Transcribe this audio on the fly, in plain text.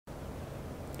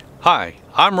Hi,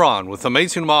 I'm Ron with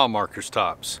Amazing Mile Marker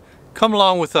Stops. Come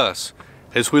along with us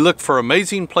as we look for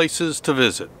amazing places to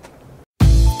visit.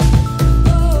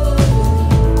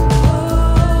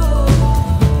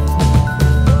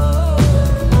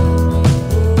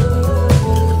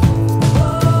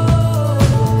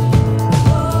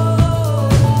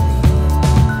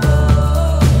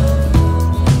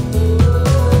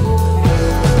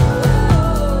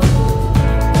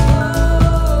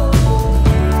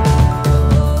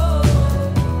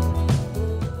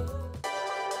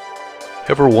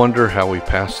 Ever wonder how we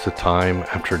pass the time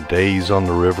after days on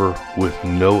the river with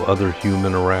no other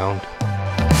human around?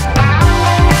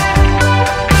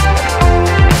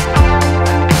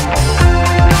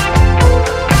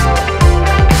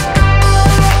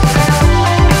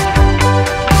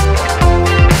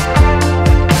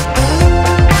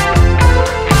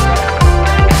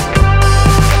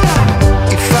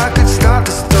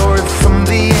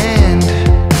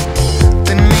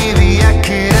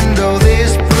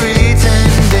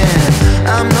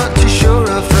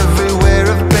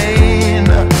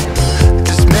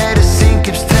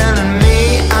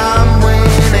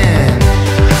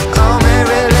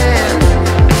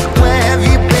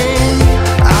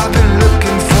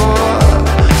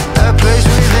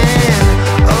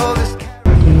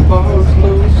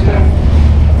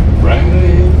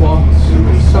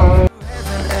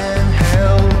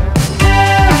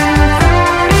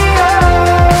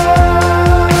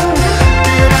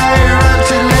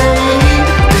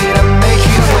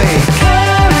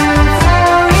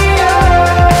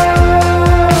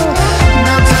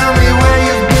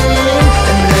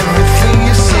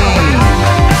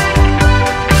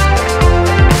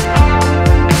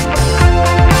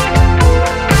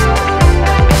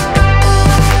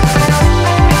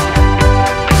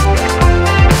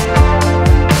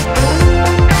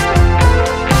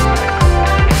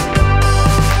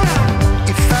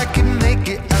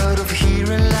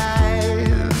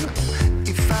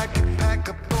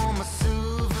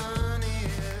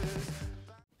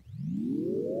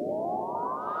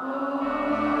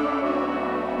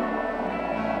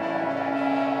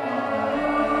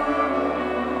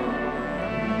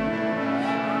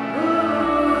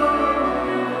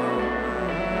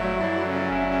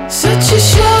 Such a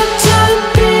short time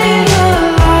being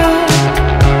alive.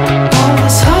 All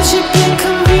this hardship and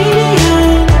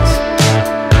convenience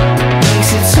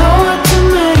makes it so hard to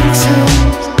make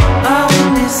sense. I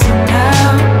will listen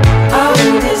now, I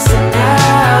will listen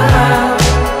now.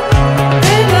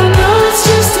 And I know it's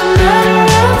just a matter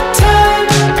of time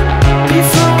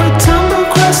before we tumble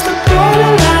across the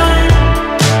borderline.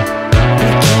 We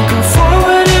can't go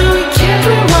forward and we can't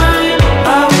rewind.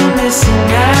 I will listen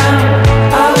now,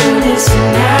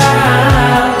 listen now.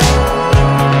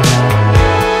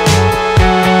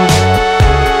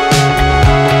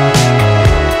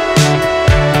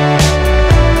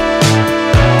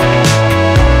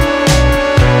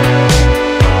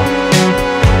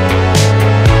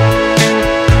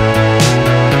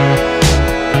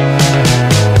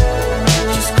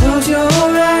 Just close your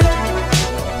eyes.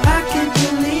 I can't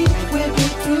believe we've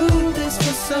been through this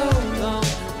for so long.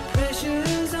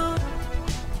 Pressure's on.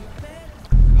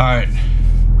 Alright,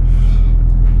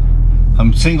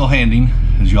 I'm single-handing,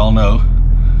 as you all know.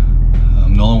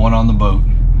 I'm the only one on the boat,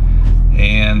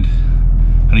 and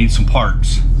I need some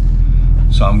parts.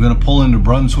 So I'm going to pull into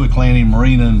Brunswick Landing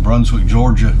Marina in Brunswick,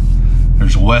 Georgia.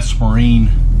 There's a West Marine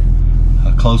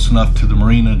close enough to the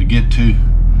marina to get to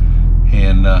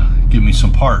and give me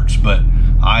some parts. But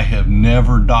I have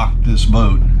never docked this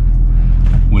boat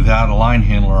without a line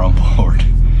handler on board.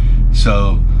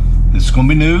 So it's going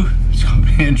to be new. It's going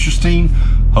to be interesting.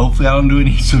 Hopefully I don't do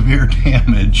any severe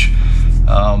damage.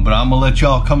 But I'm going to let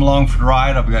y'all come along for the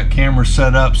ride. I've got cameras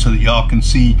set up so that y'all can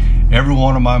see every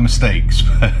one of my mistakes.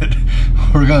 But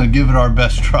we're going to give it our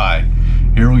best try.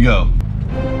 Here we go.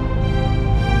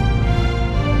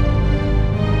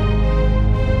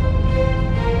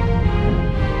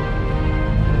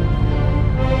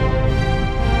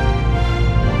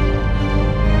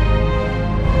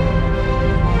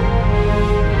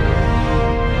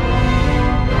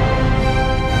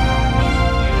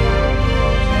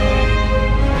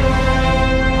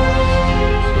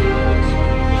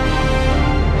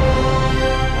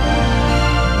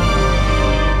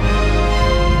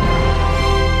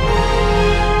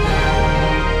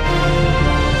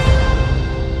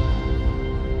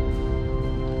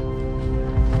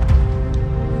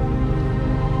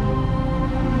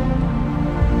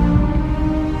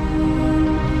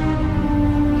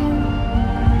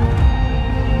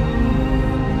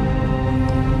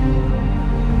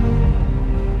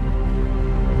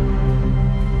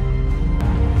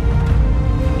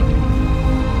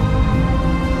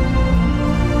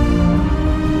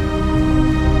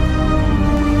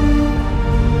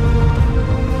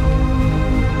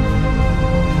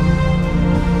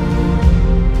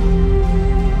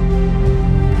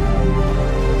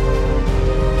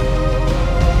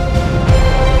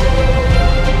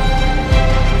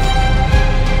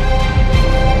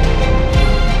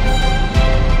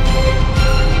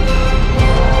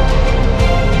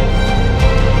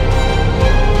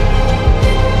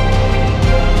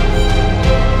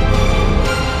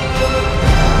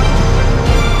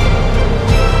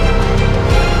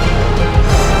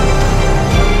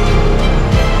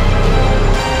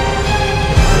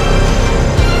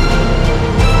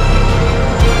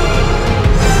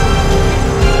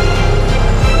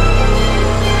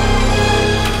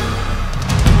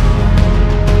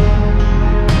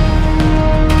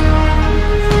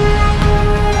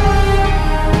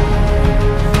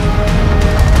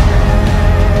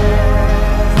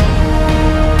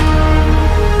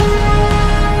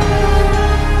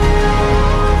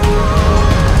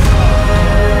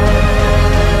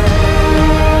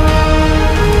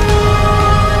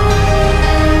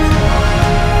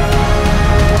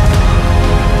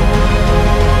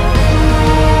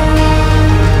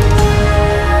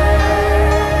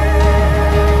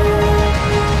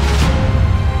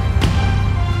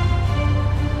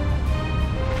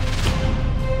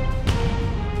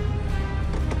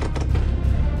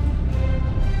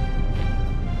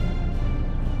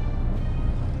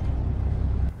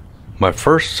 My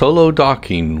first solo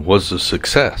docking was a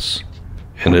success,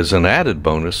 and as an added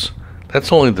bonus,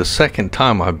 that's only the second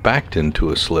time I backed into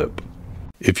a slip.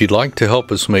 If you'd like to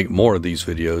help us make more of these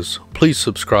videos, please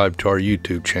subscribe to our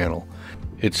YouTube channel.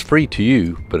 It's free to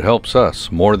you, but helps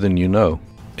us more than you know.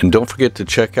 And don't forget to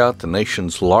check out the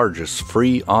nation's largest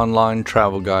free online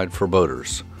travel guide for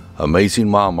boaters,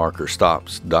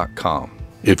 AmazingMileMarkerStops.com.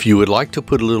 If you would like to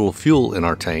put a little fuel in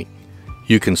our tank,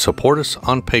 you can support us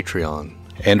on Patreon.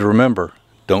 And remember,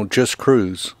 don't just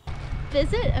cruise.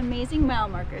 Visit Amazing Mile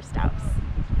Marker Stops.